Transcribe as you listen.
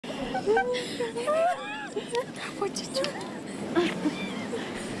What did you...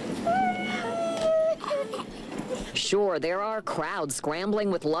 Sure, there are crowds scrambling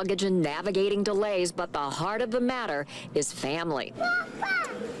with luggage and navigating delays, but the heart of the matter is family.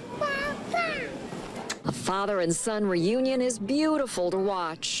 A father and son reunion is beautiful to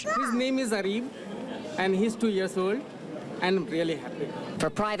watch. His name is Arif, and he's 2 years old, and I'm really happy. For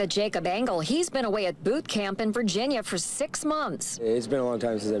Private Jacob Engel, he's been away at boot camp in Virginia for 6 months. It's been a long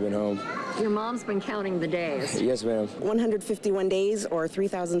time since I've been home. Your mom's been counting the days. Yes, ma'am. 151 days or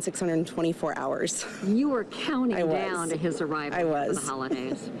 3,624 hours. You were counting down to his arrival for the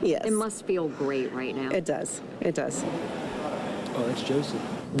holidays. Yes. It must feel great right now. It does. It does. Oh, that's Joseph.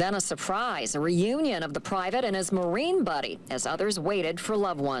 Then a surprise, a reunion of the private and his Marine buddy as others waited for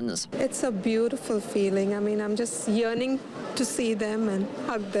loved ones. It's a beautiful feeling. I mean, I'm just yearning to see them and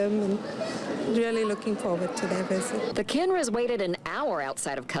hug them and really looking forward to their visit. The Kinras waited an hour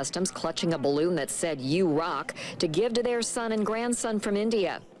outside of customs clutching a balloon that said "You Rock" to give to their son and grandson from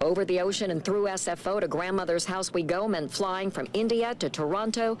India. Over the ocean and through SFO to grandmother's house we go meant flying from India to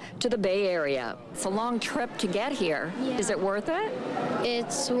Toronto to the Bay Area. It's a long trip to get here. Yeah. Is it worth it?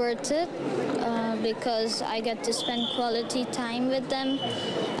 It's worth it because I get to spend quality time with them,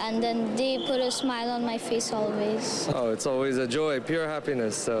 and then they put a smile on my face always. Oh, it's always a joy, pure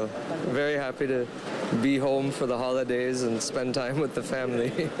happiness. So very happy to be home for the holidays and spend time with the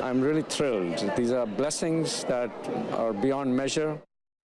family. I'm really thrilled. These are blessings that are beyond measure.